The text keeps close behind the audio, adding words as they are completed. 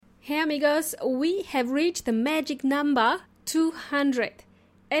Hey amigos, we have reached the magic number 200.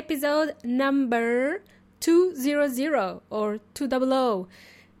 Episode number 200 or 200.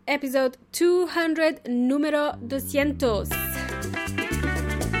 Episode 200, número 200.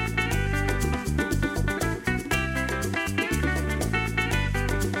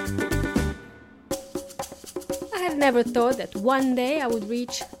 I have never thought that one day I would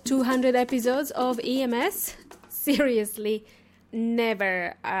reach 200 episodes of EMS. Seriously,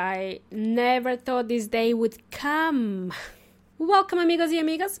 never. I never thought this day would come. Welcome amigos y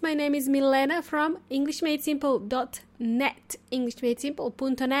amigas. My name is Milena from EnglishMadeSimple.net,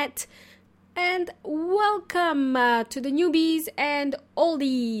 EnglishMadeSimple.net, and welcome to the newbies and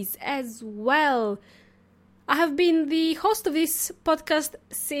oldies as well. I have been the host of this podcast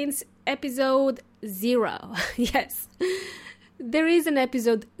since episode 0. Yes, there is an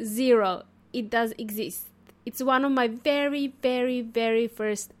episode 0. It does exist. It's one of my very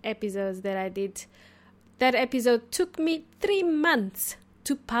first episodes that I did. That episode took me 3 months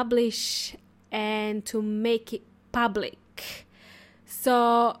to publish and to make it public.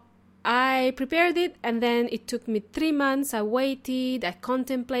 So I prepared it and then it took me 3 months. I waited, I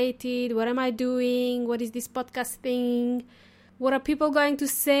contemplated, what am I doing? What is this podcast thing? What are people going to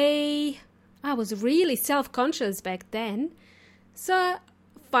say? I was really self-conscious back then. So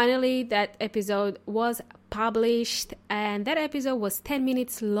finally that episode was published, and that episode was 10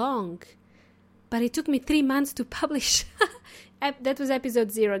 minutes long, but it took me 3 months to publish. That was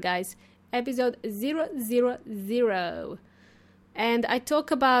episode 0, guys. Episode 000. And I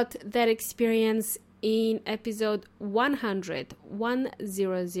talk about that experience in episode 100.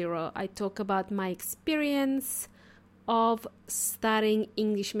 I talk about my experience of starting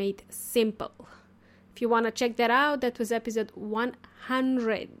English Made Simple. If you want to check that out, that was episode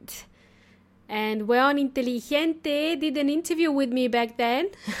 100. And Weon Inteligente did an interview with me back then.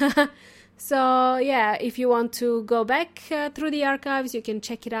 So, yeah, if you want to go back through the archives, you can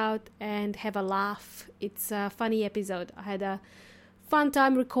check it out and have a laugh. It's a funny episode. I had a fun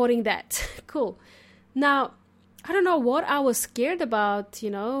time recording that. Cool. Now, I don't know what I was scared about,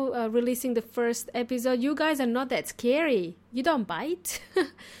 releasing the first episode. You guys are not that scary. You don't bite.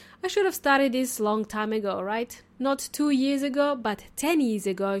 I should have started this long time ago, right? Not 2 years ago, but 10 years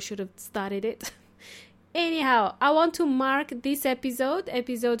ago I should have started it. Anyhow, I want to mark this episode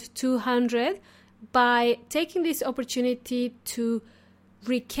 200, by taking this opportunity to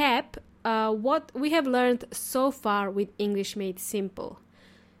recap what we have learned so far with English Made Simple.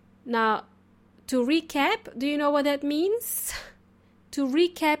 Now, to recap, do you know what that means? To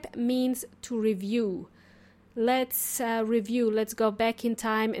recap means to review. Let's review. Let's go back in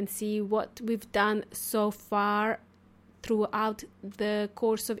time and see what we've done so far throughout the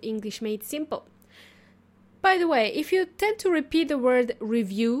course of English Made Simple. By the way, if you tend to repeat the word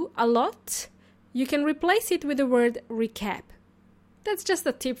review a lot, you can replace it with the word recap. That's just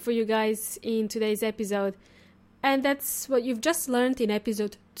a tip for you guys in today's episode. And that's what you've just learned in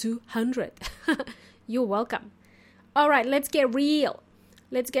episode 200. You're welcome. All right, let's get real.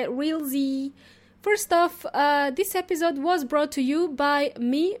 Let's get real-zy. First off, this episode was brought to you by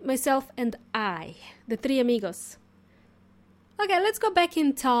me, myself, and I, the 3 amigos. Okay, let's go back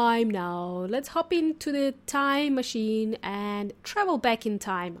in time now. Let's hop into the time machine and travel back in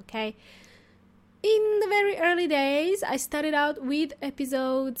time, okay? In the very early days, I started out with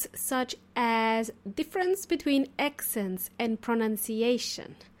episodes such as difference between accents and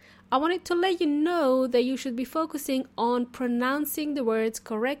pronunciation. I wanted to let you know that you should be focusing on pronouncing the words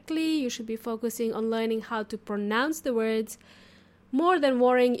correctly. You should be focusing on learning how to pronounce the words more than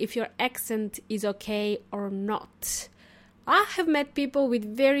worrying if your accent is okay or not. I have met people with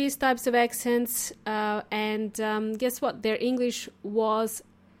various types of accents and guess what? Their English was,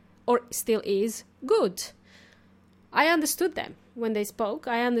 or still is, good. I understood them when they spoke.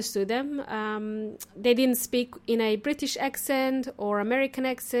 I understood them. They didn't speak in a British accent or American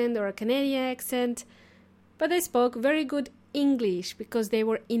accent or a Canadian accent, but they spoke very good English because they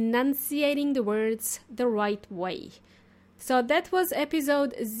were enunciating the words the right way. So that was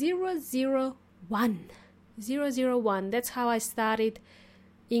episode 001. 001. That's how I started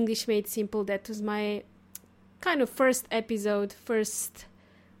English Made Simple. That was my kind of first episode, first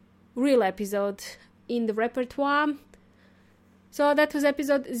real episode in the repertoire. So that was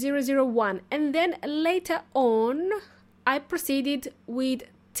episode 001. And then later on, I proceeded with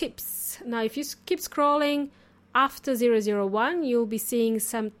tips. Now, if you keep scrolling after 001, you'll be seeing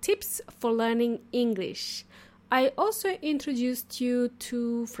some tips for learning English. I also introduced you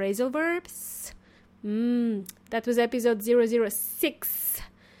to phrasal verbs. That was episode 006.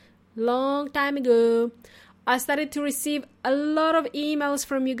 Long time ago. I started to receive a lot of emails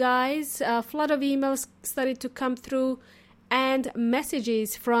from you guys. A flood of emails started to come through and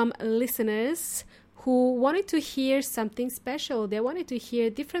messages from listeners who wanted to hear something special. They wanted to hear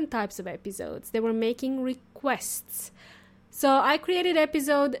different types of episodes. They were making requests. So I created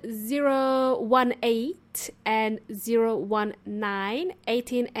episode 018 and 019,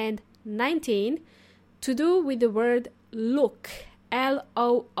 18 and 19 to do with the word look,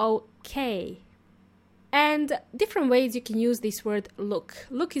 L-O-O-K. And different ways you can use this word look.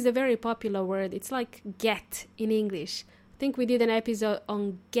 Look is a very popular word. It's like get in English. I think we did an episode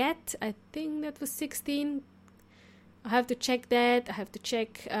on get. I think that was 16. I have to check that. I have to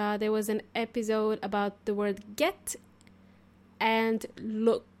check. There was an episode about the word get and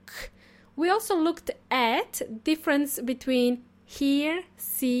look. We also looked at difference between hear,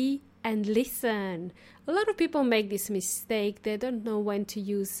 see, and listen. A lot of people make this mistake. They don't know when to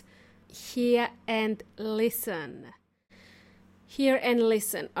use hear and listen. Hear and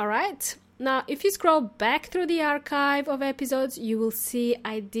listen, all right? Now, if you scroll back through the archive of episodes, you will see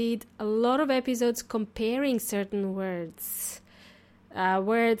I did a lot of episodes comparing certain words.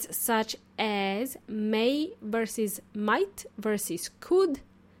 Words such as may versus might versus could.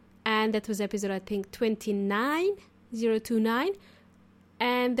 And that was episode, I think, 29.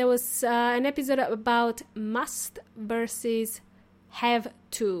 And there was an episode about must versus have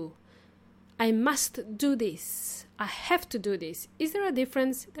to. I must do this. I have to do this. Is there a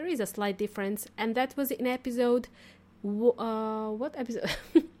difference? There is a slight difference. And that was in episode... what episode?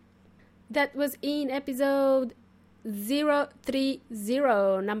 That was in episode 030,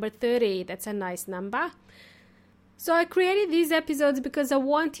 number 30. That's a nice number. So I created these episodes because I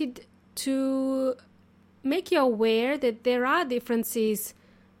wanted to make you aware that there are differences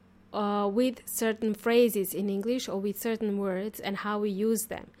with certain phrases in English or with certain words and how we use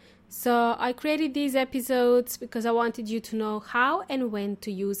them. So I created these episodes because I wanted you to know how and when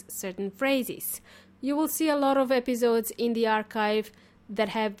to use certain phrases. You will see a lot of episodes in the archive that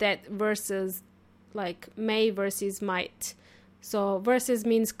have that versus, like may versus might. So versus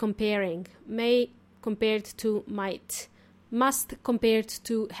means comparing. May compared to might. Must compared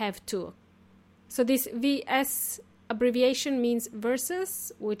to have to. So this VS abbreviation means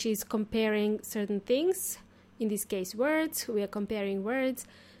versus, which is comparing certain things. In this case, words. We are comparing words.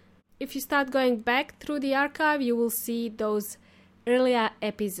 If you start going back through the archive, you will see those earlier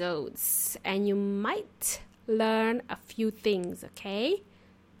episodes and you might learn a few things, okay?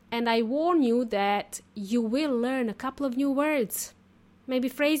 And I warn you that you will learn a couple of new words, maybe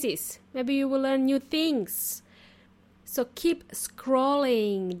phrases, maybe you will learn new things. So keep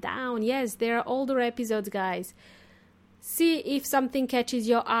scrolling down. Yes, there are older episodes, guys. See if something catches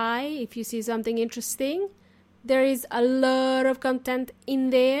your eye, if you see something interesting. There is a lot of content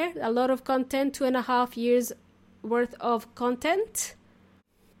in there, a lot of content, 2.5 years worth of content.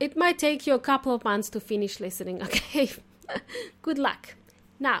 It might take you a couple of months to finish listening, okay? Good luck.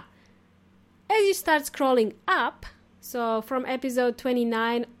 Now, as you start scrolling up, so from episode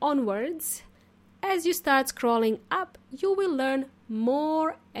 29 onwards, as you start scrolling up, you will learn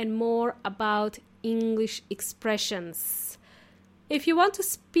more and more about English expressions. If you want to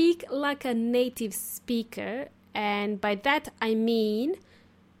speak like a native speaker, and by that I mean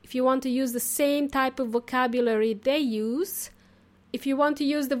if you want to use the same type of vocabulary they use, if you want to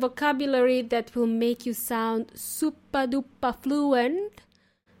use the vocabulary that will make you sound super duper fluent,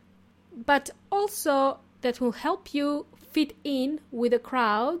 but also that will help you fit in with the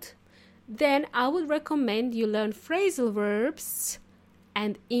crowd, then I would recommend you learn phrasal verbs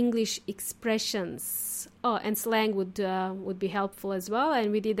and English expressions. Oh, and slang would be helpful as well.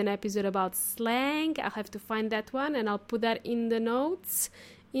 And we did an episode about slang. I'll have to find that one and I'll put that in the notes,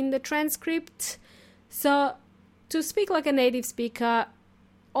 in the transcript. So to speak like a native speaker,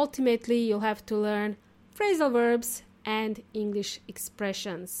 ultimately you'll have to learn phrasal verbs and English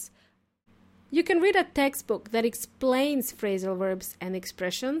expressions. You can read a textbook that explains phrasal verbs and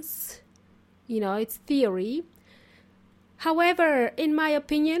expressions. You know, it's theory. However, in my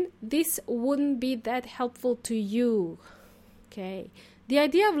opinion, this wouldn't be that helpful to you. Okay. The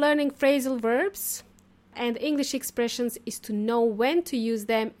idea of learning phrasal verbs and English expressions is to know when to use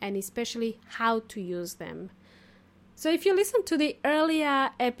them and especially how to use them. So if you listen to the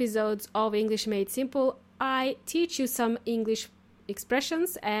earlier episodes of English Made Simple, I teach you some English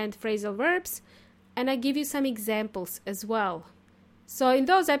expressions and phrasal verbs, and I give you some examples as well. So in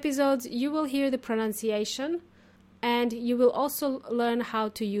those episodes, you will hear the pronunciation, and you will also learn how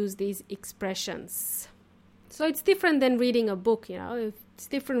to use these expressions. So it's different than reading a book, you know. It's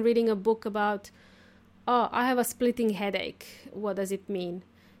different reading a book about, I have a splitting headache. What does it mean?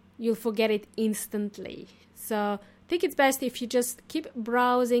 You'll forget it instantly. So I think it's best if you just keep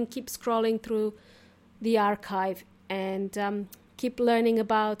browsing, keep scrolling through the archive, and keep learning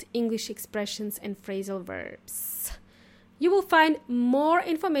about English expressions and phrasal verbs. You will find more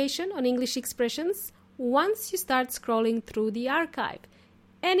information on English expressions once you start scrolling through the archive.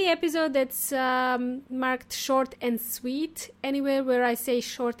 Any episode that's marked short and sweet, anywhere where I say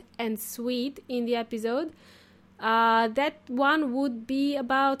short and sweet in the episode, that one would be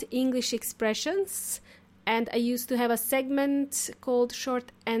about English expressions. And I used to have a segment called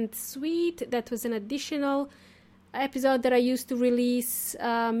Short and Sweet. That was an additional episode that I used to release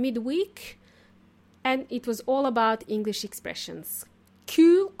midweek. And it was all about English expressions.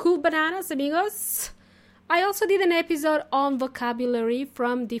 Cool bananas, amigos. I also did an episode on vocabulary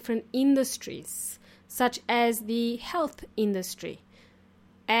from different industries, such as the health industry.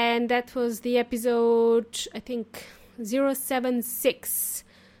 And that was the episode, I think, 076.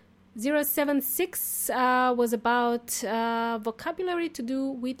 076 was about vocabulary to do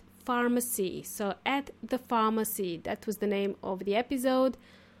with pharmacy. So at the pharmacy, that was the name of the episode.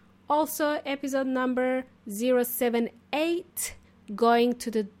 Also, episode number 078, going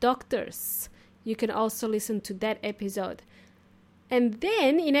to the doctors. You can also listen to that episode. And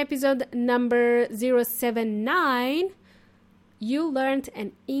then in episode number 079, you learned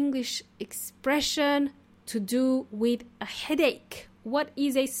an English expression to do with a headache. What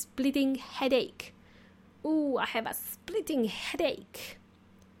is a splitting headache? Ooh, I have a splitting headache.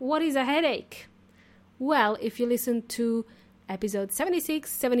 What is a headache? Well, if you listen to episode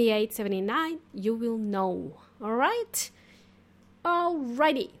 76, 78, 79, you will know. All right?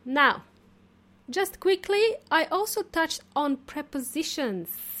 Alrighty. Now, just quickly, I also touched on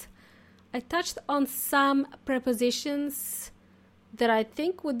prepositions. I touched on some prepositions that I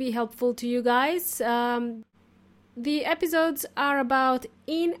think would be helpful to you guys. The episodes are about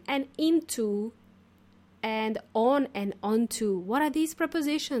in and into and on and onto. What are these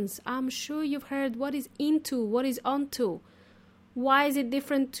prepositions? I'm sure you've heard what is into, what is onto. Why is it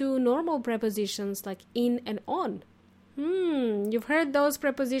different to normal prepositions like in and on? You've heard those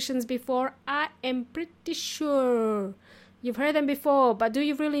prepositions before. I am pretty sure you've heard them before, but do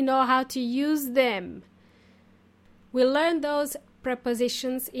you really know how to use them? We learned those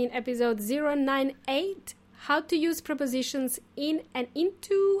prepositions in episode 098, how to use prepositions in and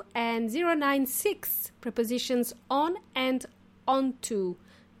into, and 096, prepositions on and onto.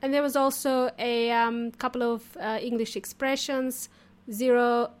 And there was also a couple of English expressions,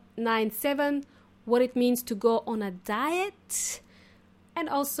 097, what it means to go on a diet, and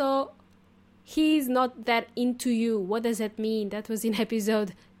also he's not that into you. What does that mean? That was in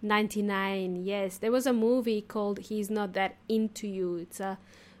episode 99. Yes, there was a movie called He's Not That Into You. It's a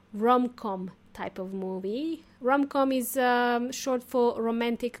rom-com type of movie. Rom-com is short for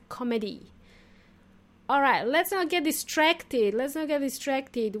romantic comedy. All right, let's not get distracted.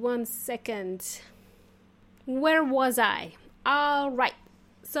 One second. Where was I? All right.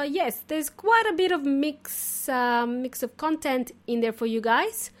 So yes, there's quite a bit of mix of content in there for you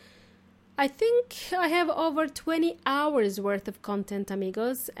guys. I think I have over 20 hours worth of content,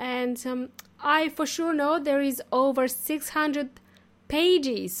 amigos, and I for sure know there is over 600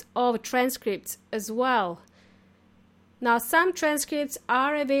 pages of transcripts as well. Now, some transcripts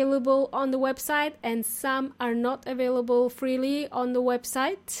are available on the website and some are not available freely on the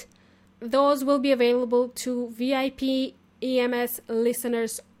website. Those will be available to VIP EMS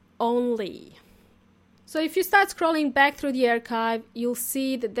listeners only. So if you start scrolling back through the archive, you'll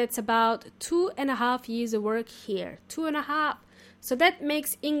see that that's about 2.5 years of work here. 2.5. So that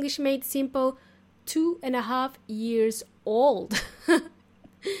makes English Made Simple 2.5 years old.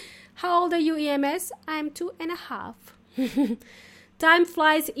 How old are you, EMS? I'm 2.5. Time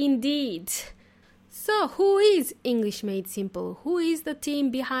flies indeed. So who is English Made Simple? Who is the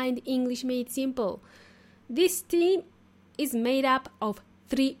team behind English Made Simple? This team is made up of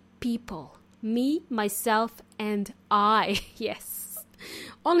 3 people. Me, myself, and I. Yes.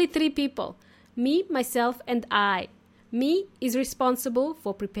 Only 3 people. Me, myself, and I. Me is responsible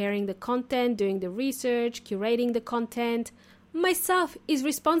for preparing the content, doing the research, curating the content. Myself is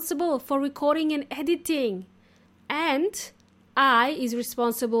responsible for recording and editing. And I is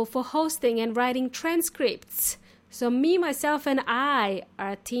responsible for hosting and writing transcripts. So me, myself, and I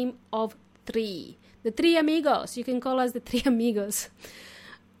are a team of 3. The 3 amigos. You can call us the 3 amigos.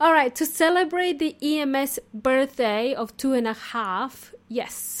 All right, to celebrate the EMS birthday of 2.5,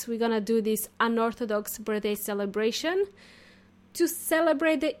 yes, we're going to do this unorthodox birthday celebration. To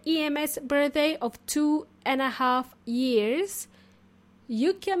celebrate the EMS birthday of 2.5 years,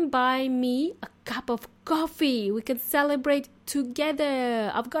 you can buy me a cup of coffee. We can celebrate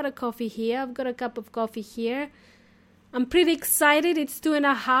together. I've got a coffee here. I've got a cup of coffee here. I'm pretty excited. It's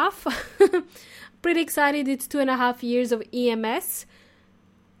 2.5. Pretty excited. It's 2.5 years of EMS.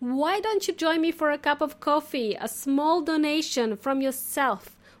 Why don't you join me for a cup of coffee? A small donation from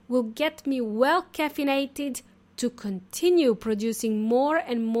yourself will get me well caffeinated to continue producing more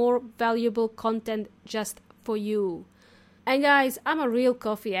and more valuable content just for you. And guys, I'm a real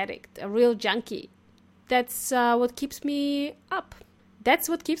coffee addict, a real junkie. That's what keeps me up. That's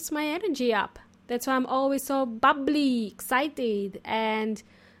what keeps my energy up. That's why I'm always so bubbly, excited, and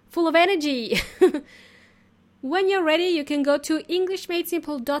full of energy. When you're ready, you can go to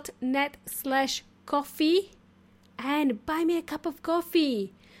englishmadesimple.net/coffee and buy me a cup of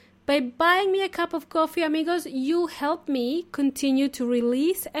coffee. By buying me a cup of coffee, amigos, you help me continue to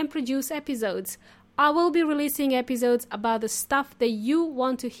release and produce episodes. I will be releasing episodes about the stuff that you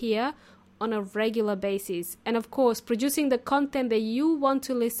want to hear on a regular basis. And of course, producing the content that you want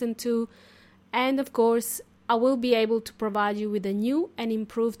to listen to. And of course, I will be able to provide you with a new and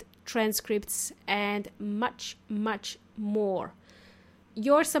improved transcripts and much, much more.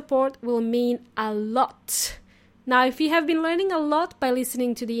 Your support will mean a lot. Now, if you have been learning a lot by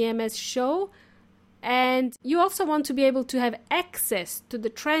listening to the EMS show, and you also want to be able to have access to the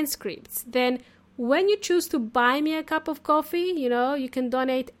transcripts, then when you choose to buy me a cup of coffee, you can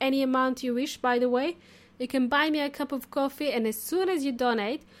donate any amount you wish, by the way. You can buy me a cup of coffee, and as soon as you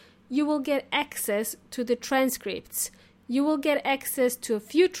donate, you will get access to the transcripts. You will get access to a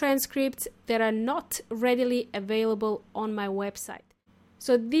few transcripts that are not readily available on my website.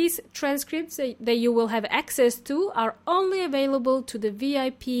 So these transcripts that you will have access to are only available to the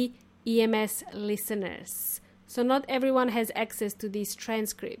VIP EMS listeners. So not everyone has access to these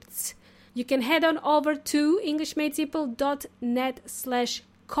transcripts. You can head on over to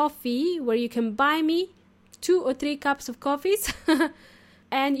englishmadesimple.net/coffee, where you can buy me 2 or 3 cups of coffees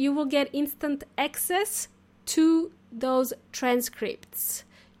and you will get instant access to those transcripts.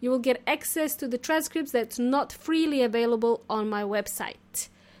 You will get access to the transcripts that's not freely available on my website.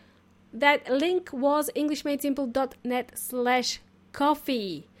 That link was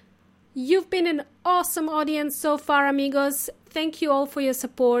englishmadesimple.net/coffee. You've been an awesome audience so far, amigos. Thank you all for your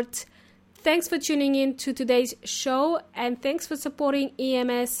support. Thanks for tuning in to today's show, and thanks for supporting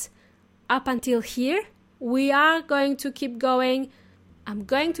EMS up until here. We are going to keep going. I'm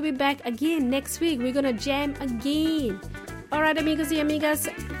going to be back again next week. We're going to jam again. All right, amigos y amigas,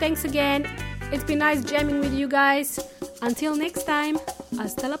 thanks again. It's been nice jamming with you guys. Until next time,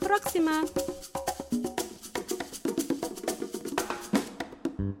 hasta la próxima.